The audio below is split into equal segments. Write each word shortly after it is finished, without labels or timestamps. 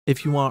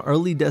If you want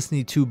early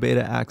Destiny 2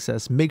 beta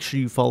access, make sure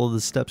you follow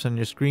the steps on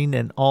your screen,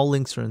 and all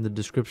links are in the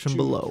description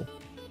below.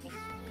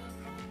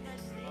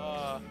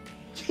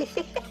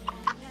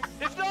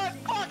 It's not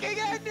fucking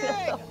ending!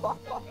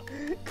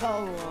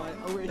 Come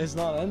on. It's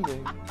not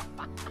ending.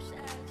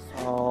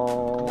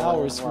 Oh. Now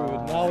we're screwed.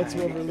 Now it's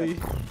Waverly.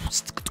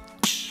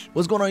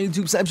 What's going on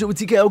YouTube? Snapchat with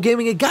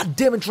TKOgaming, and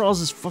goddamn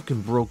Trials is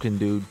fucking broken,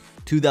 dude.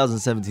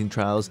 2017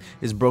 Trials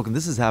is broken.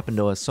 This has happened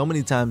to us so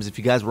many times. If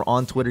you guys were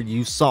on Twitter,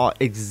 you saw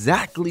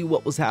exactly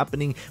what was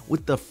happening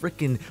with the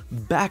freaking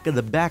back of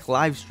the back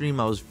live stream.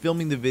 I was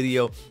filming the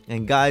video,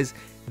 and guys,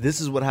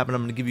 this is what happened.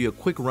 I'm going to give you a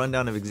quick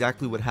rundown of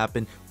exactly what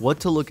happened, what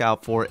to look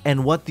out for,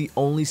 and what the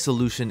only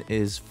solution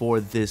is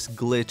for this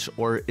glitch,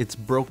 or it's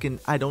broken.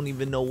 I don't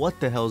even know what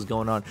the hell is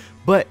going on.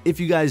 But if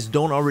you guys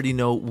don't already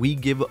know, we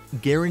give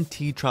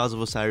guaranteed Trials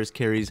of Osiris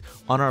carries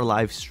on our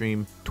live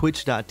stream,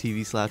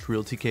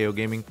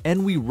 twitch.tv/realTKOgaming,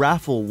 and we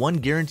raffle one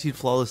guaranteed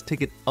flawless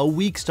ticket a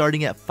week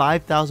starting at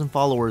 5,000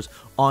 followers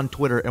on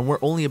Twitter, and we're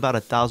only about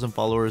 1,000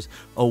 followers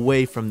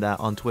away from that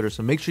on Twitter.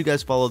 So make sure you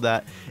guys follow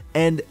that,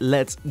 and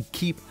let's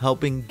keep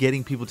helping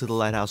getting people to the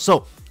lighthouse.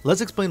 So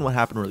let's explain what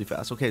happened really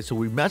fast. Okay, so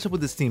we match up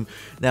with this team.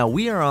 Now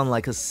we are on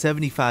like a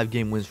 75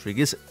 game win streak.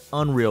 It's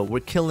unreal.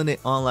 We're killing it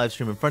on live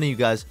stream in front of you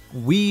guys.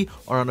 We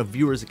are on a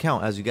viewer's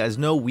account. As you guys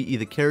know, we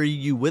either carry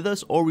you with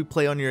us or we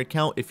play on your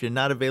account if you're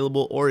not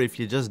available, or if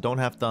you just don't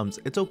have thumbs.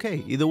 It's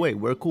okay. Either way,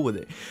 we're cool with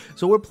it.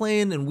 So we're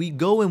playing, and we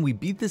go and we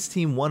beat this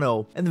team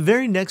 1-0, and the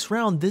very next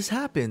round this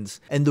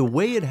happens. And the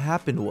way it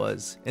happened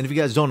was, and if you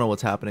guys don't know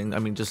what's happening, I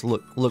mean, just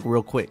look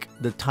real quick.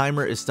 The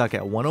timer is stuck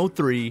at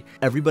 103.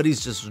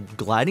 Everybody's just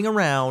gliding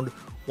around.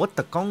 What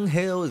the kong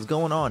hell is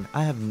going on?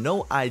 I have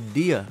no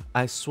idea.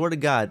 I swear to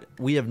God,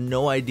 we have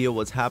no idea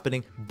what's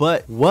happening.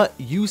 But what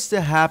used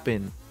to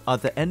happen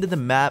at the end of the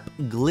map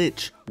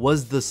glitch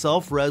was the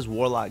self-res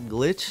warlock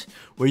glitch,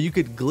 where you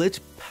could glitch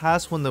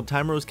past when the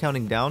timer was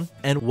counting down,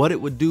 and what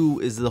it would do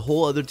is the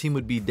whole other team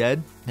would be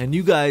dead and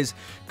you guys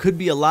could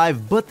be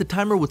alive, but the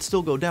timer would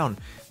still go down.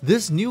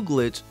 This new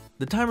glitch,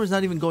 the timer's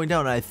not even going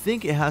down. I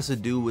think it has to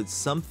do with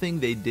something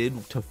they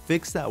did to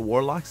fix that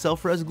warlock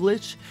self-res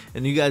glitch.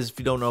 And you guys, if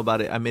you don't know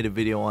about it, I made a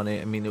video on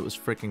it. I mean, it was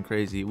freaking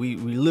crazy. We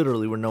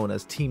literally were known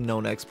as Team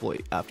Known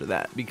Exploit after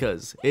that,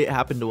 because it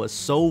happened to us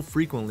so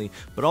frequently,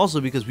 but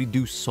also because we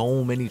do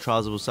so many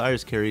Trials of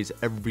Osiris carries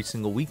every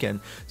single weekend.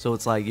 So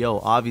it's like, yo,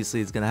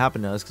 obviously it's gonna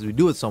happen to us because we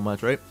do it so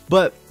much, right?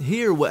 But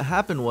here what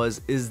happened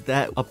is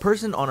that a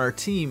person on our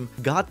team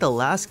got the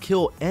last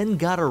kill and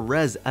got a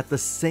res at the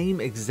same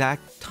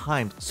exact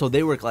time. So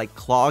they were like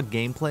claw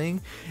gameplaying,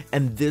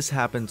 and this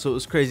happened. So it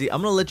was crazy.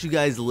 I'm gonna let you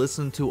guys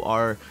listen to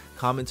our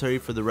commentary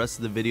for the rest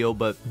of the video,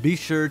 but be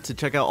sure to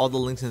check out all the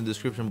links in the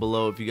description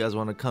below if you guys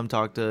want to come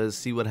talk to us,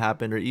 see what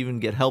happened, or even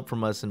get help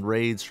from us in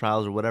raids,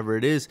 trials, or whatever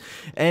it is.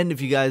 And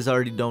if you guys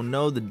already don't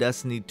know, the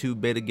Destiny 2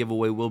 beta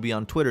giveaway will be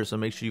on Twitter, so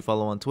make sure you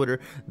follow on Twitter.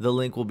 The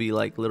link will be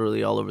like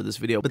literally all over this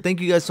video. But thank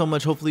you guys so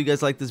much. Hopefully you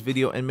guys like this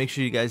video, and make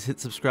sure you guys hit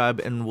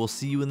subscribe, and we'll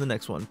see you in the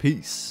next one.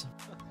 Peace.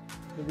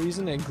 The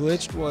reason it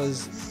glitched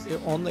was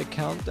on the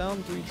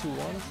countdown 3, 2, 1.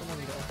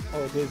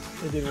 Oh, it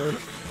did work.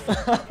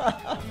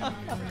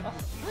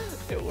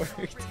 It worked.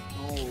 We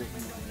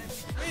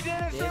did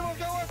it, same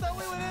with us that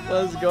we went in.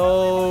 Let's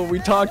go. We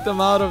talked them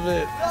out of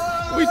it.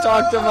 We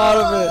talked them out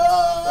of it.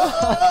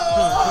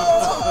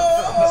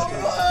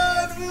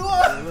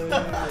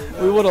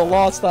 We would have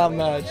lost that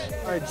match.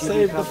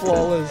 Saved the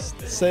flawless.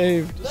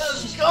 Saved.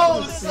 Let's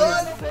go,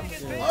 son.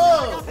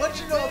 Oh,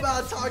 what you know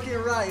about talking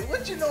right?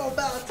 What you know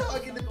about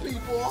talking to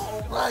people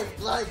all right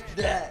like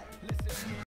that?